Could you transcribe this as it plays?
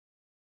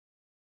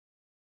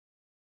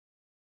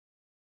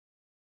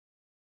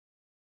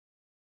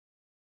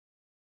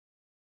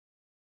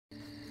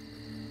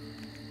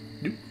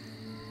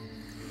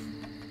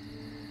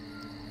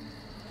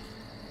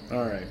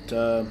Alright,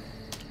 oh,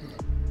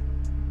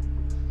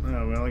 we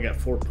only got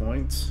 4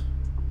 points.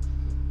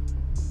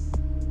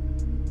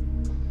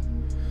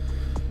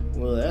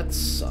 Well, that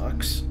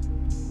sucks.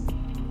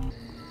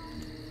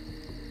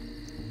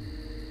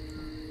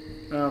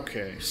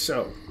 Okay,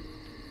 so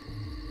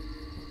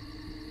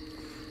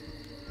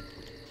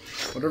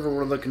whatever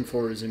we're looking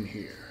for is in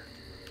here.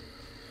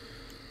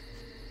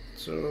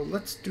 So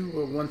let's do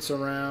a once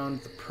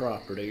around the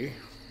property.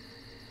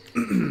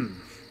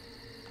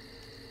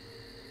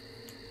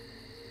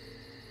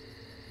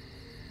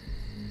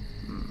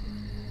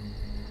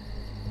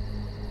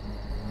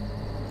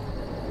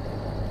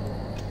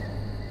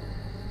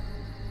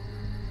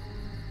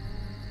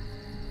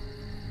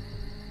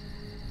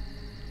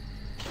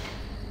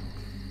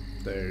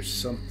 There's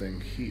something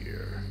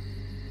here.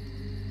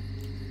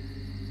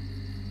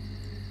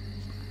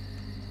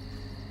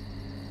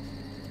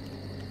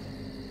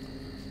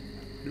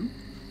 Nope.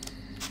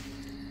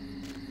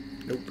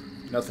 Nope.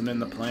 Nothing in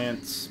the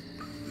plants.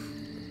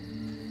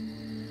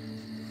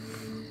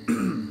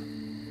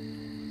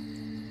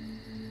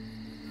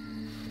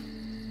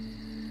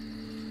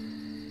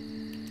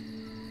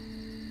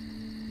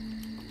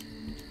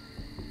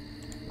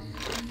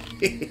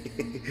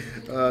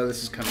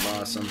 This is kind of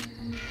awesome.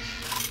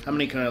 How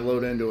many can I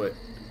load into it?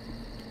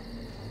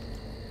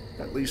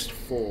 At least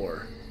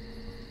 4.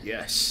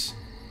 Yes.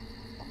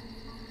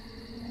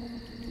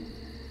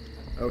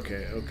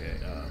 Okay, okay.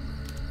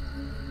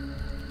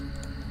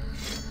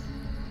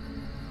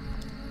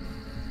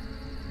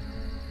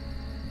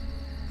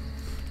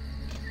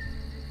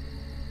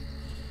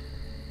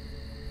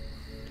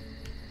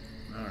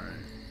 Alright.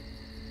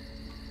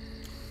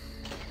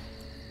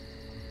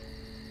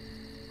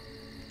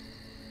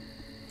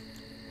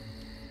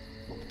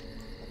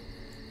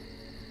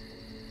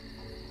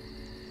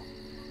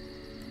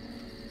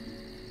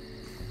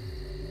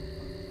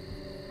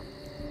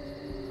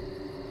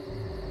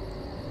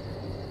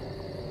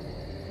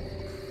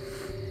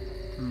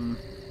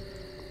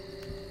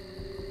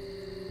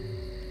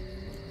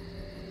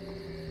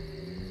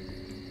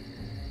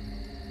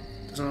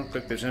 Doesn't look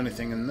like there's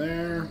anything in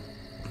there.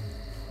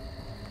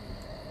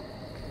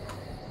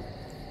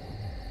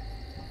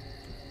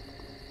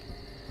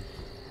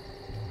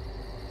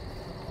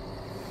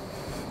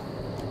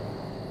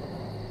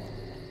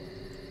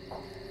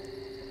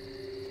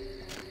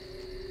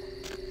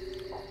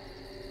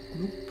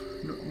 Nope,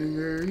 nothing in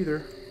there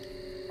either.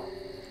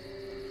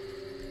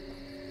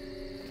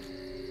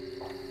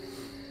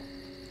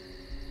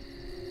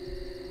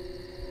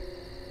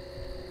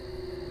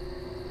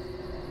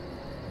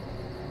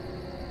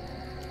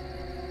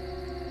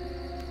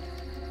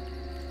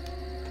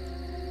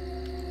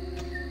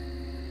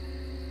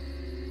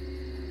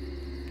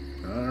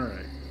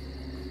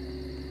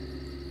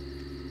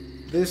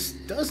 This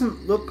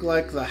doesn't look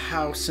like the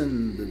house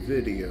in the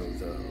video,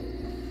 though.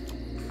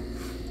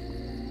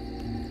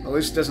 At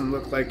least it doesn't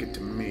look like it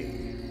to me.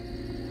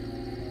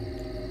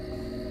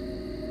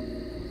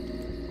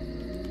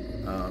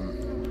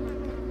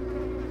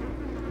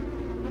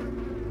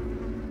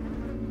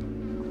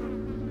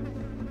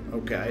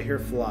 Okay, I hear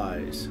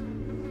flies.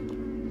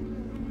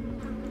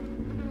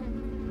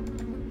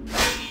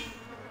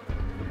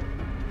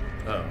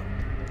 Oh.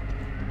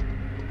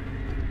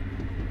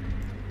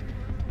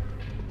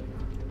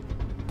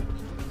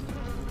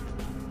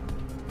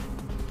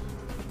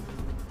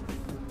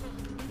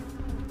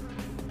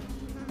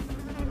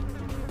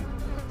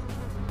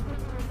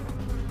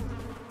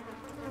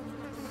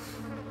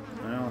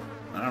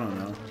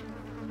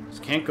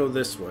 Can't go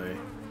this way.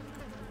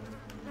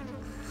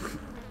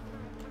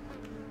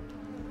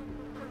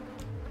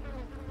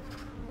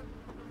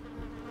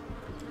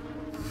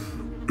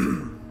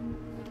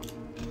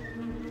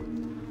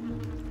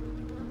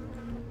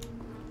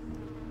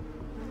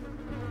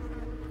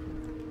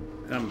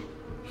 I'm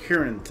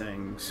hearing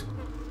things.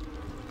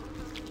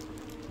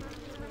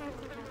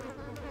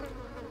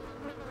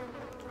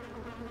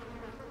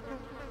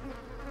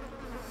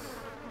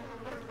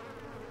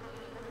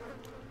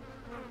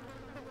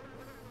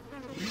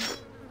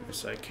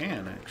 Yes, I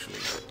can, actually.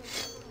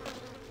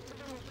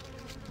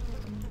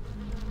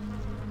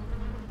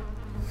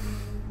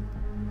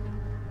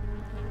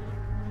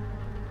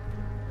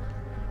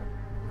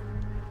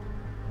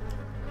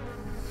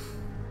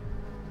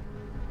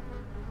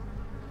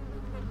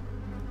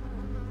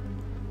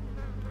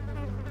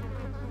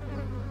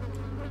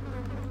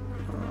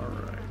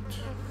 Alright.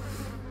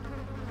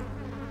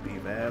 Be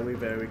very,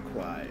 very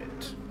quiet.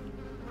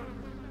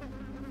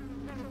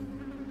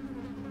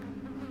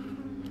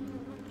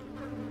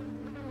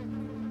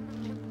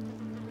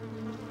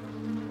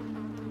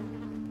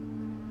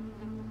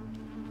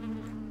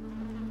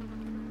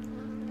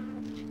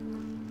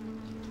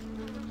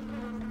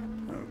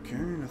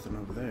 Nothing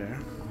over there.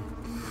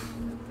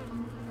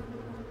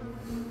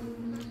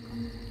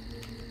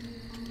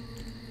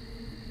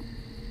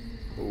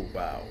 Oh,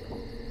 wow.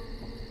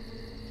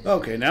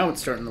 Okay, now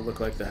it's starting to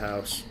look like the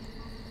house.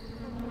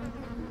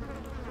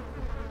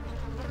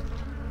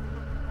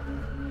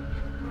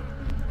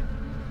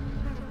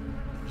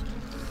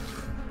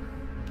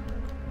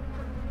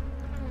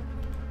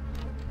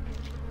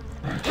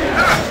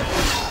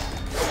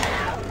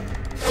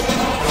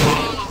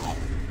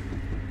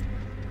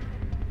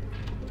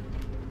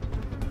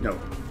 No.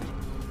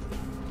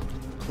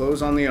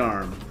 Close on the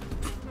arm.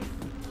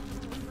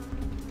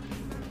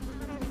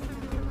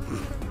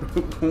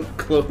 Won't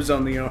close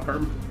on the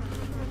arm.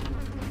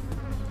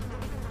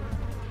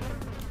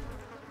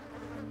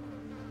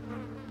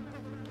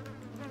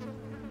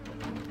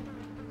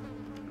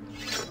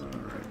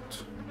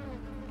 Alright.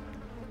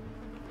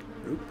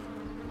 Oop.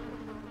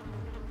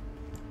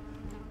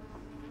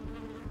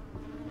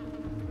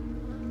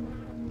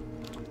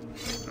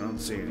 I don't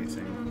see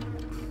anything.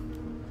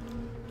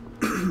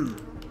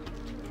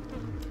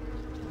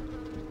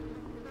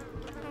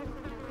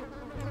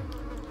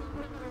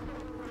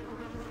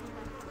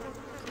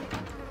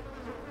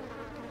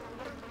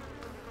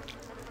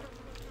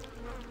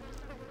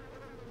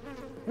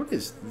 What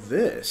is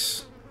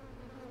this?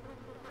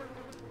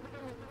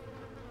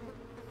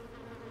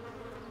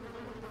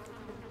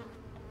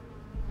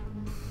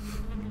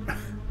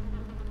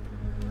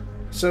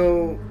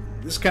 So,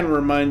 this kind of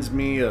reminds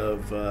me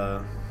of,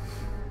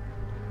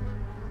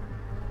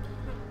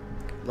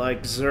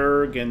 like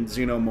Zerg and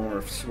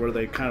Xenomorphs, where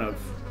they kind of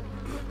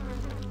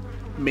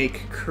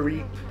make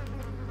creep.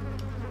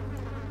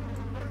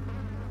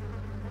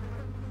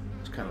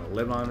 Just kind of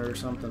live on it or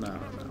something, I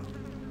don't know.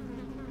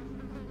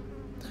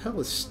 What the hell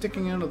is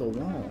sticking out of the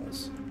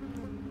walls?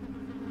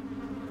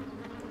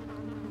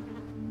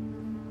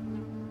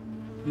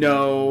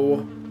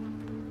 No.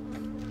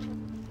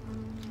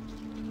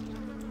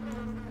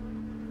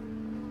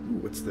 Ooh,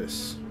 what's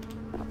this?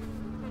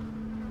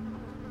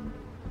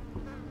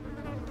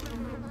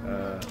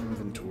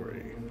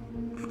 Inventory.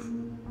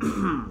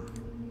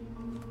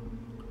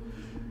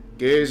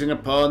 Gazing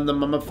upon the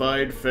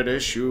mummified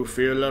fetish, you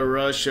feel a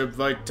rush of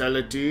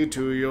vitality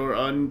to your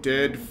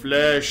undead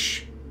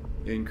flesh.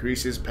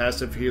 Increases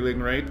passive healing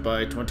rate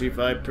by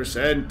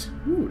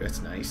 25%. Ooh,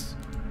 that's nice.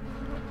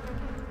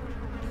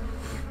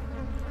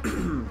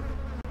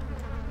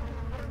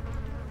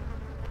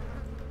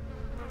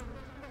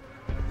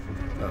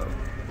 Oh,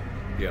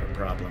 you got a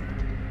problem.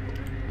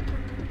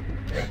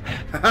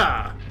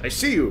 Haha! I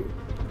see you!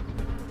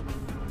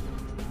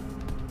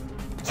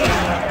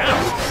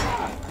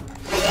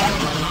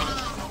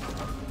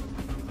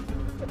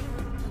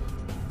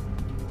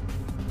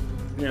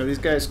 You know, these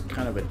guys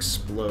kind of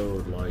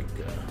explode like,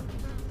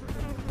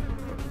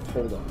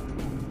 hold on.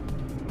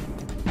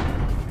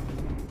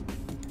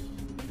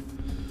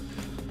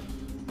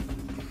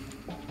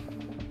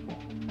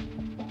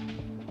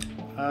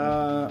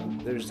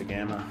 There's the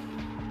gamma.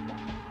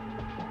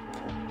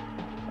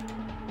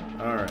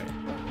 Alright.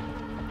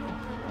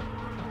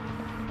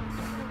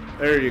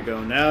 There you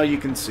go. Now you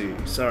can see.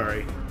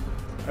 Sorry.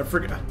 I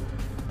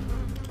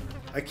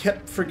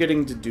kept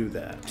forgetting to do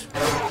that.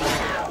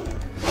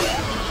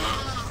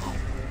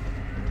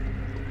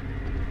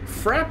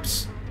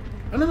 Fraps,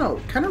 I don't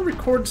know, kind of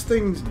records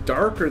things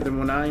darker than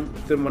when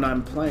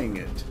I'm playing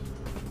it.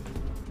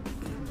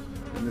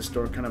 And this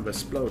door kind of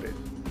exploded.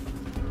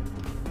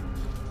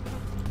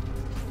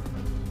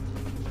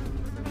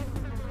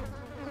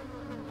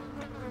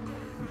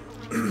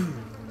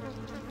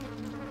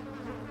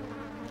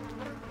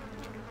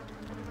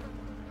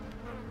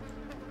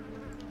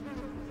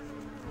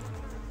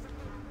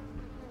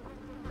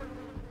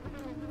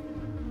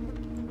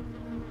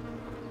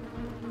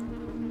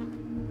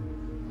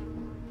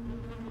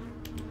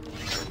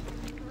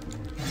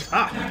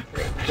 Ah!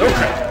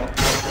 Okay!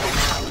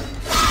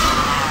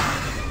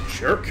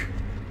 Jerk.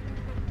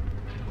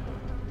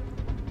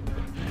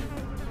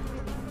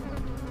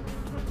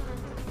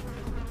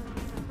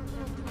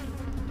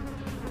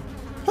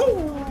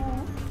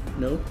 Oh!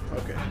 No?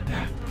 Okay.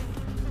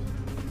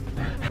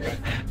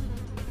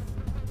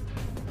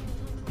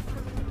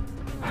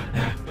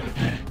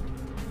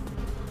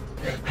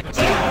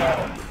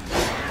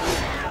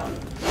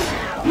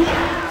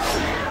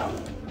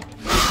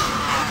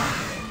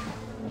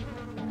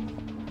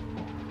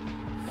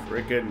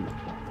 Frickin'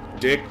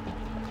 dick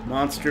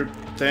monster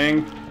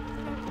thing.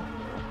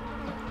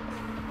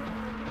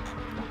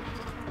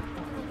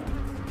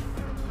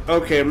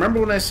 Okay,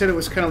 remember when I said it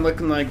was kind of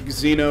looking like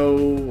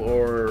Xeno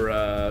or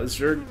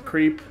Zerg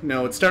creep?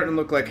 No, it's starting to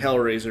look like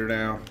Hellraiser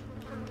now.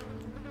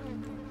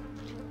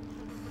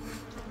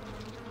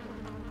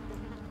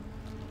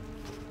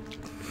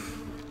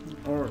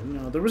 Or,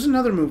 no, there was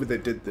another movie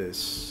that did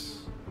this.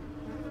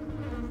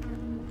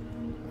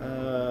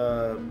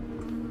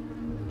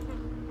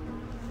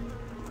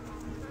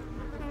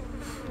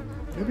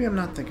 Maybe I'm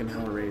not thinking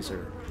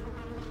Hellraiser.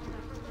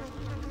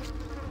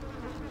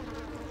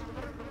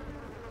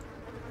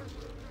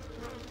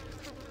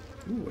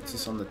 Ooh, what's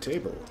this on the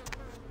table?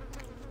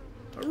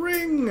 A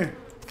ring!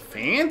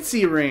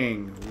 Fancy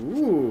ring!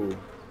 Ooh.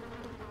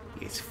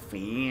 It's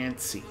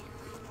fancy.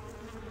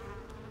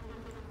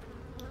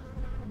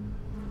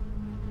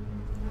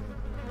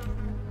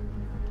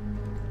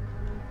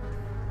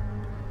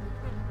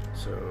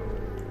 So...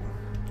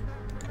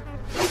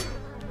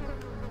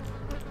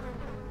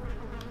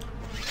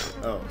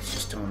 Oh, it's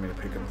just telling me to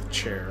pick up the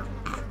chair.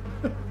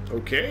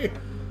 Okay.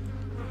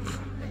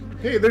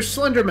 Hey, there's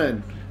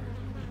Slenderman!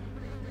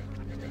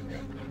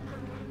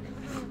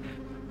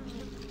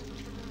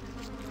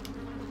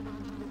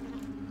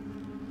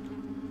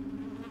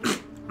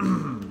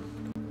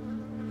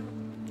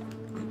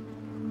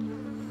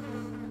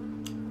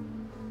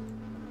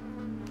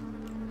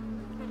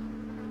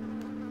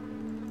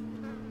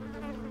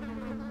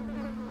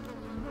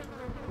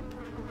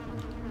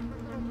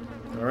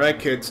 Alright,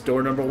 kids.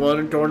 Door number 1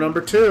 and door number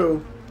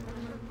 2.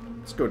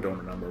 Let's go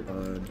door number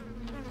 1.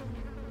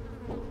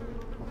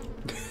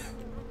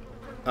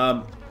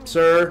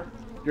 Sir,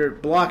 you're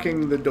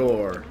blocking the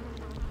door.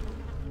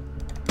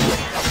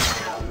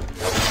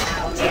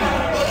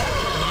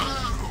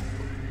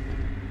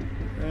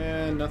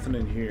 And nothing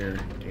in here.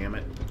 Damn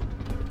it.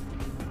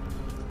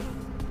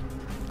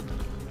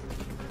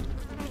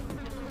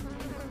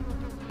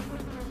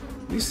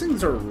 These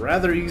things are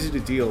rather easy to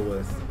deal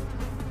with.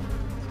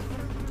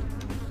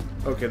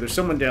 Okay, there's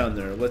someone down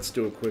there. Let's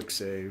do a quick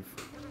save.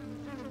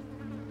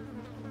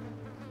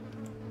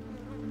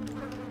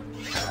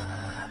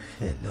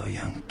 Hello,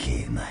 young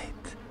K-Knight.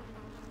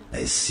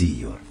 I see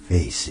your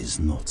face is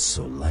not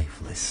so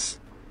lifeless.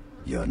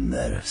 Your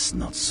nerves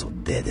not so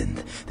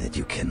deadened that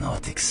you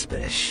cannot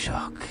express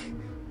shock.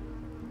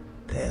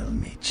 Tell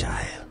me,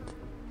 child,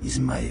 is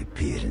my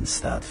appearance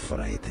that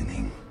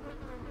frightening?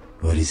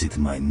 Or is it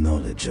my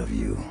knowledge of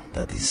you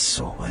that is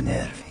so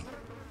unnerving?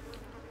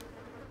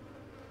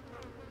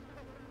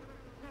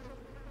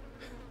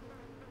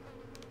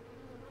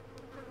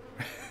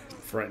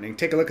 Frightening.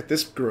 Take a look at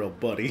this girl,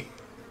 buddy.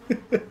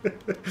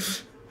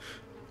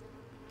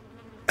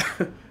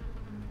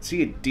 Is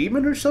he a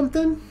demon or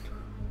something?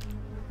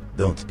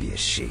 Don't be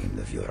ashamed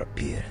of your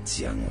appearance,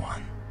 young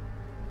one.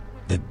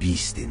 The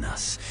beast in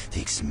us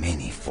takes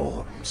many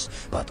forms,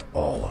 but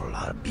all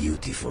are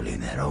beautiful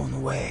in their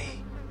own way.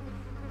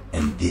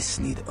 And this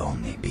need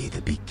only be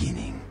the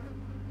beginning.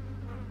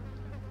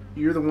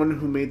 You're the one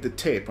who made the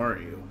tape,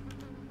 aren't you?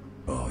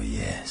 Oh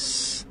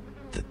yes,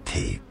 the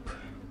tape.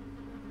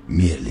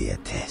 Merely a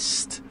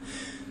test.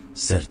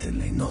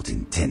 Certainly not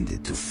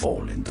intended to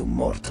fall into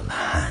mortal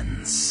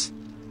hands.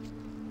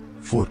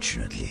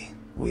 Fortunately,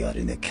 we are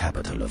in the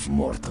capital of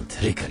mortal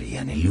trickery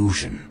and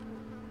illusion.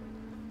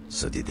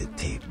 So did the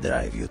tape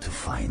drive you to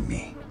find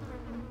me?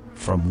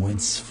 From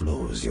whence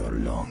flows your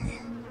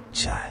longing,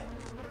 child?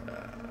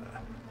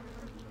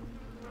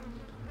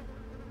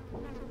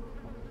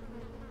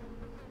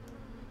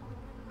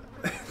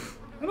 I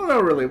don't know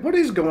really. What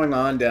is going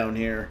on down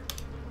here?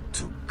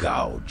 To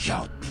gouge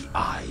out the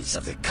eyes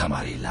of the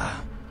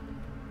Camarilla.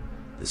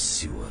 The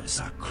sewers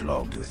are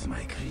clogged with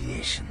my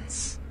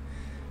creations.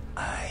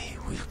 I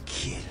will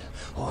kill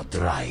or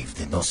drive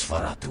the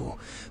Nosferatu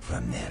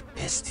from their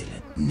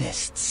pestilent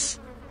nests.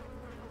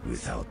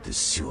 Without the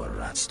sewer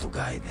rats to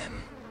guide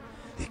them,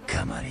 the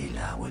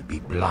Camarilla will be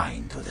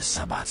blind to the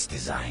Sabbat's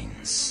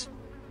designs.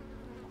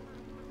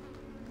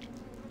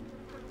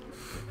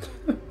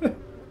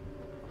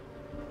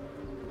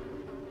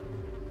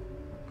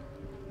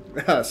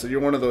 So you're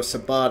one of those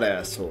Sabbat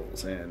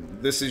assholes,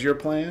 and this is your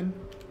plan?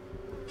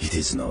 It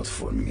is not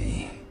for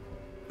me.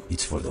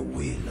 It's for the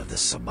will of the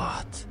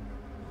Sabbat.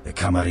 The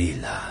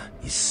Camarilla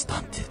is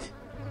stunted,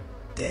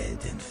 dead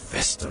and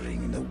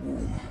festering in the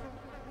womb.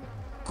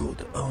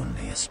 Good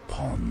only as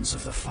pawns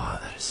of the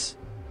fathers.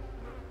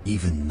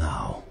 Even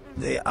now,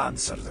 they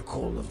answer the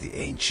call of the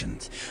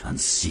Ancient and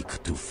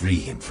seek to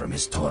free him from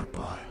his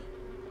torpor.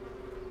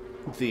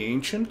 The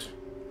Ancient?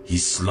 He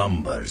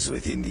slumbers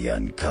within the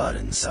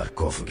Ankaran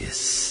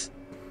sarcophagus.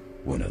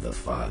 One of the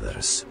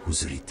fathers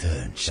whose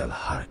return shall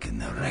hearken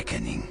the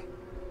reckoning.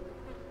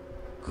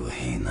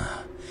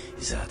 Gehenna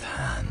is at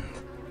hand,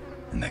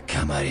 and the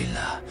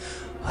Camarilla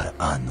are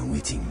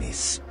unwittingly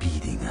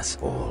speeding us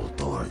all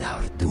toward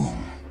our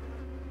doom.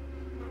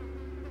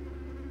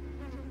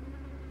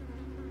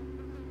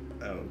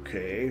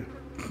 Okay.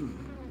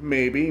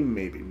 Maybe,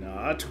 maybe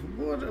not.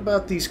 What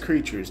about these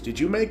creatures? Did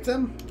you make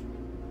them?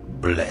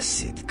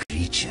 Blessed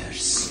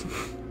creatures.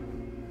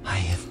 I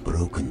have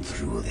broken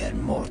through their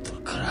mortal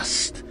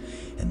crust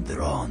and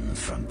drawn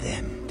from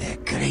them their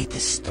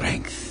greatest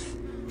strength.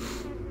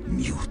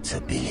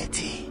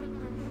 Mutability.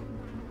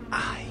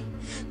 I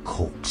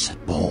coax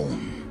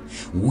bone,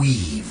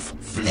 weave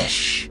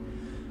flesh,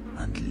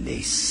 and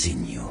lay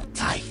sinew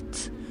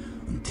tight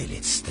until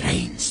it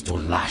strains to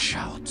lash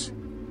out.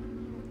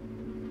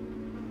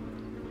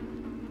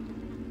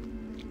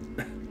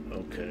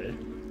 Okay.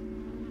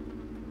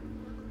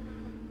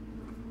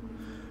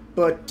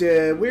 But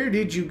where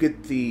did you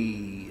get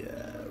the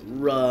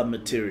raw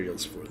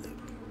materials for them?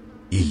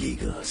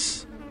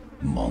 Illegals,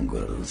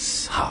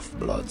 mongrels,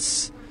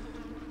 half-bloods,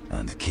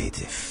 and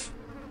caitiff.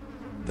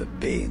 The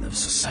bane of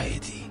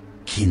society,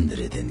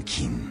 kindred and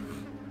kin.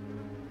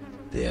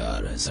 They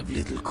are as of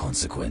little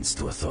consequence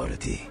to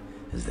authority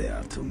as they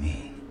are to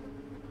me.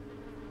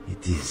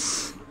 It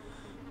is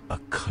a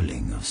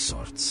culling of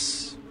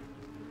sorts.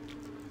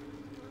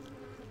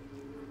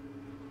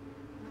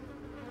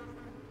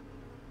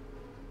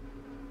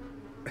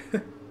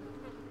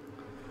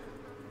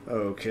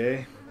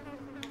 Okay.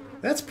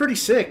 That's pretty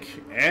sick,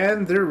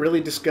 and they're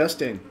really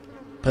disgusting.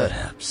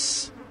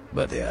 Perhaps,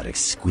 but they are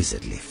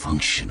exquisitely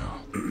functional.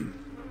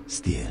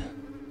 Still,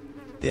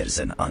 there's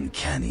an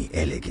uncanny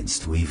elegance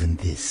to even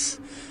this,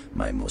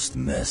 my most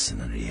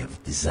mercenary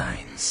of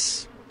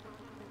designs.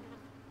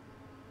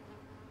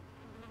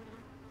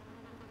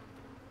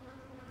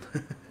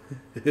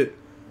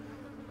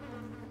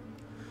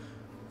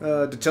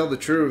 To tell the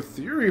truth,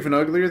 you're even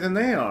uglier than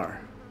they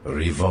are.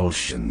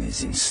 Revulsion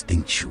is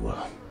instinctual,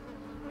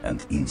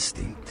 and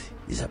instinct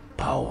is a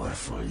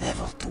powerful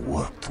level to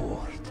work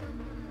toward.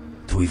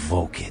 To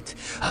evoke it,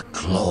 a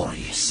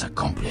glorious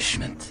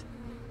accomplishment.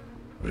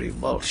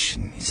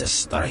 Revulsion is a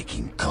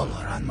striking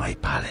color on my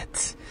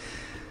palette.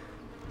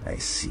 I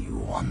see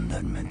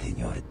wonderment in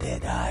your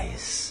dead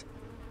eyes.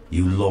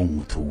 You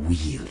long to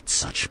wield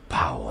such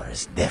power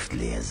as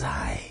deftly as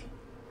I.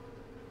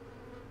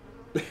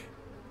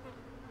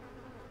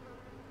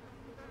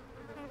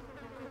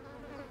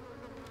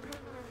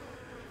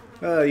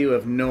 You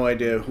have no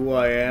idea who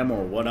I am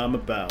or what I'm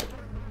about.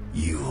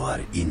 You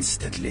are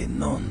instantly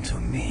known to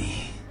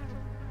me.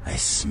 I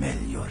smell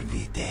your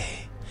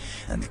vitae,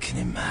 and can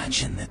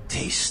imagine the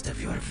taste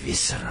of your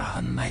viscera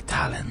on my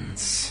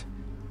talons.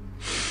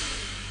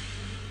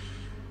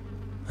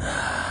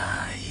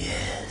 Ah,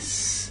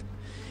 yes.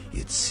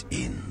 It's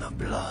in the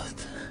blood.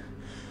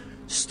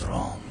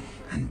 Strong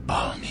and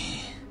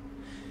balmy.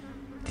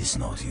 It is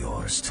not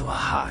yours to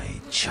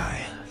hide,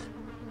 child.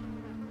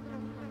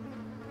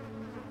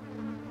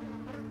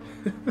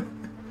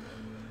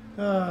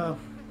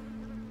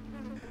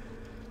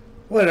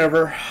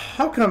 Whatever.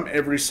 How come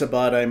every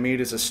Sabbat I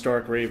meet is a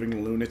stark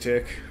raving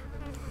lunatic?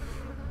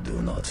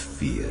 Do not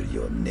fear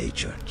your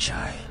nature,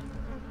 child.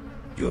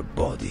 Your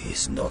body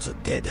is not a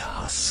dead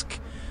husk,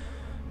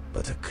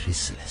 but a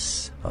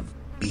chrysalis of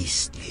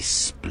beastly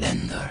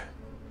splendor.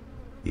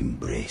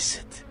 Embrace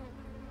it.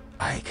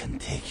 I can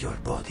take your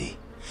body,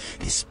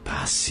 this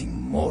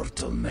passing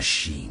mortal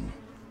machine,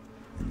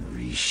 and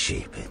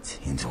reshape it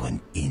into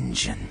an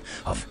engine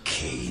of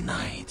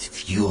canine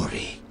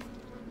fury.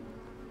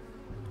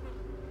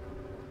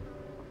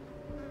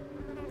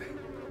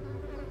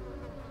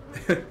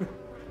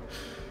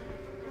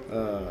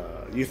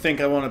 You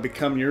think I want to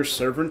become your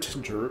servant?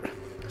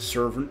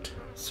 Servant?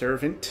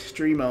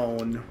 Dream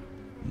on.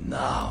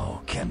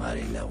 Now,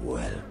 Camarilla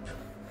whelp,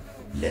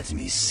 let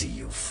me see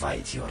you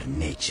fight your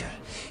nature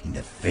in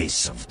the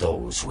face of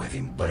those who have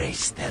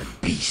embraced their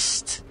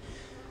beast.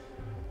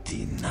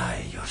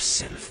 Deny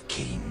yourself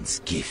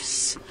Cain's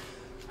gifts,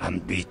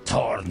 and be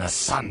torn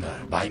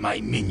asunder by my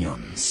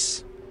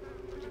minions.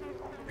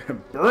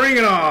 Bring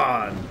it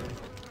on!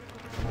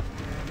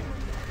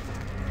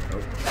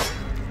 Oh.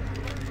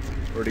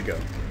 Where'd he go?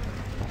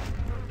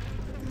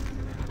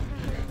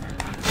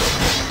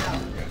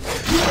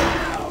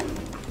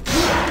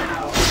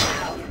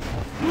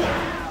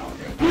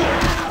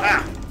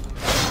 Ah!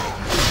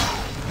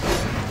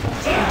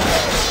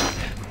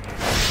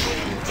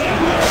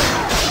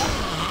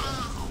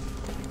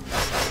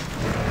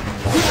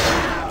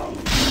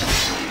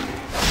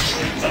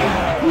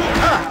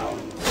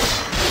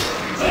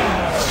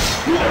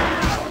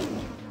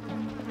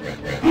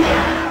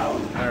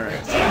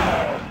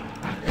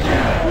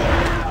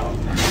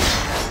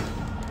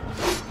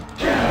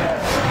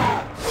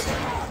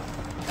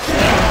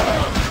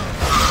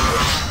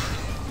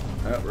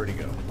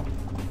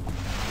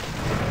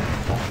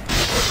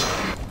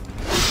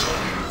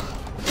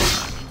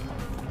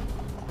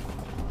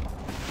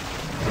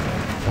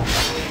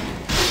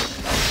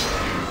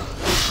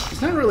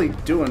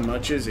 Doing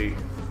much, is he?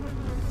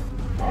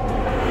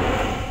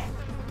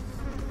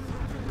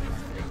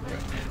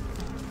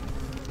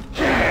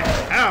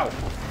 Ow!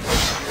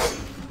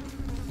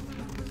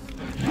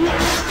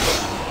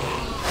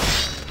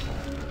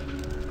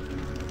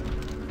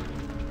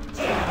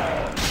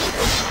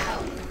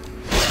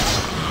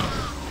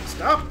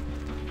 Stop!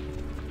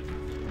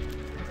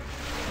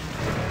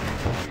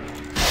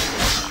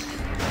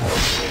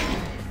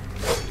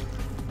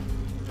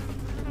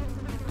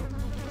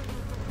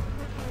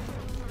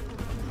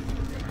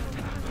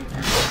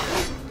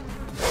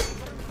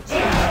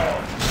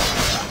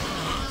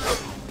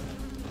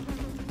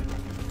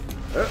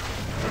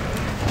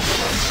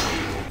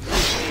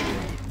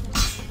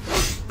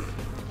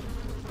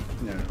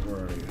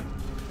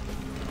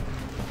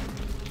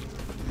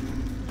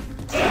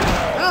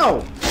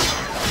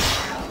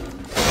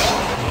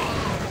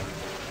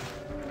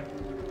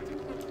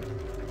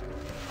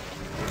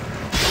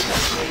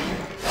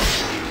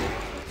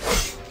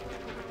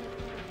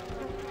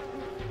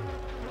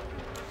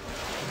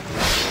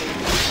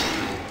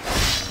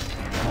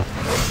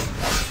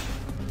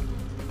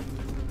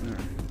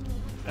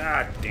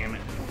 Ah, damn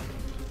it.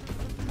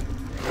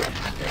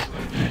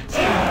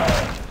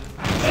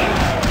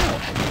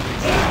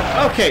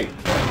 Okay,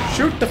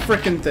 shoot the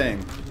frickin'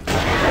 thing.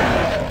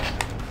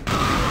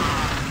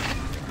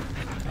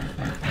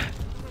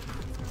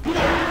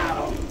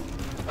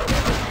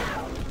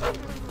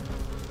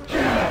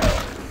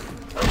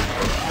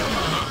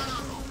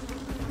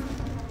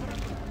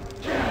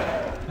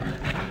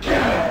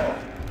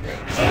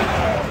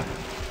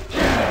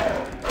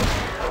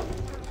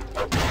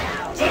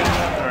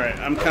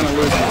 I'm kind of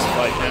losing this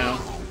fight now.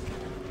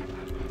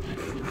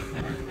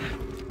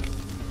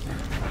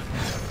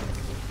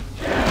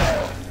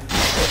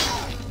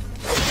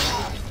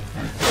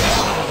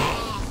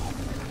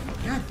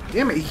 God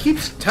damn it, he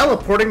keeps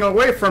teleporting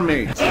away from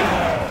me.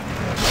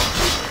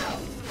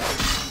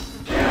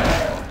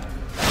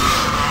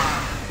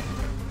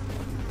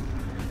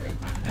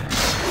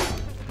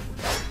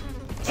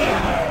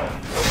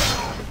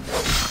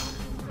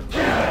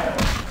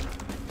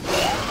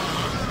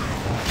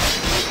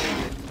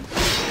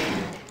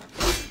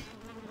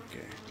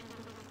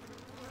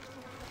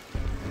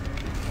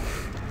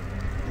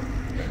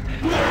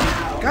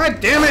 God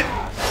damn it!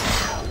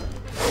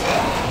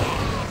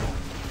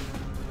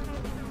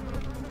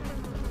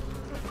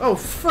 Oh,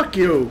 fuck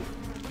you!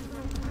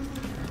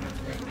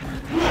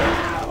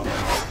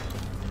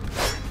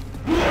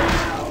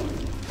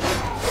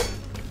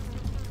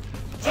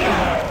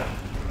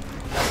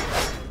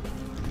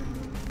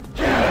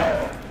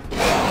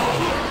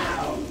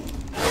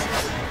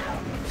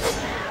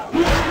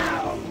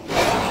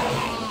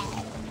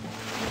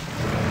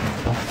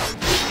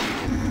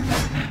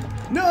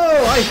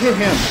 No, I hit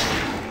him!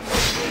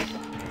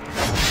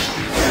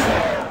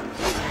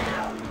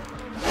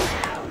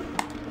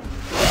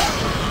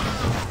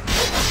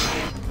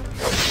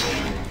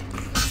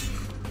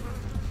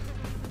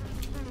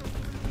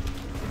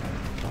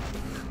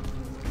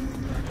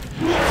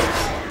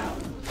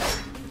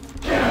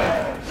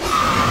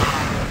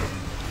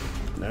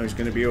 Now he's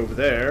gonna be over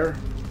there.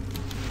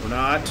 Or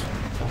not.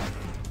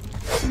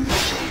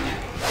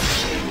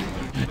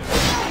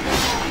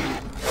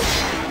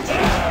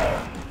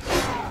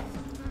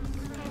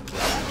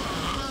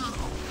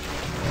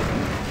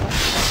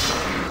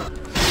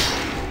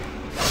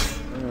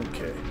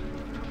 Okay.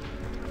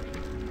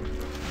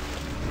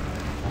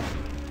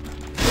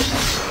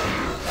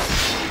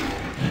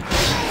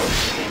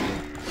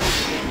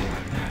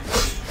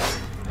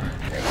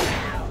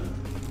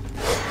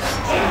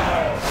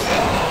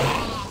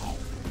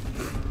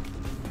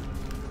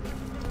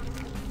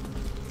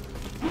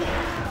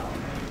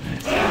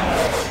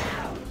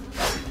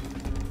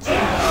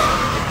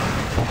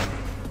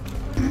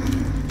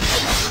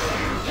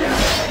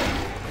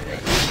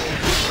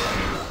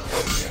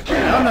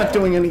 I'm not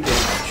doing any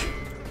damage.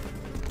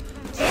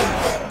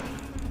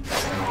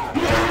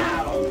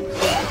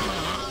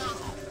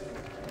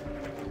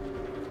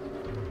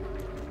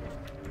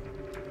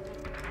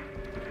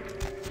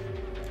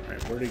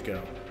 Alright, where'd he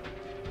go?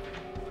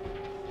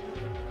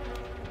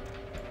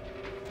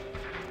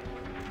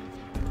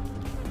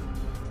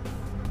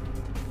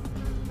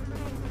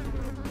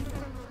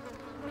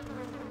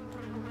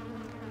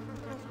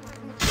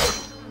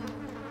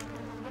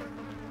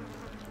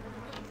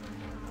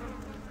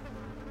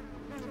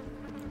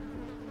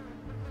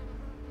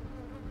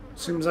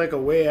 Seems like a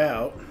way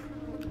out.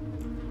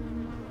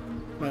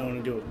 Might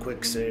want to do a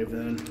quick save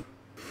then.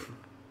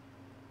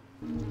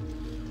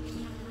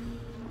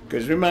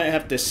 Because we might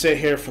have to sit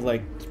here for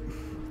like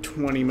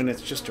 20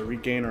 minutes just to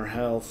regain our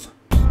health.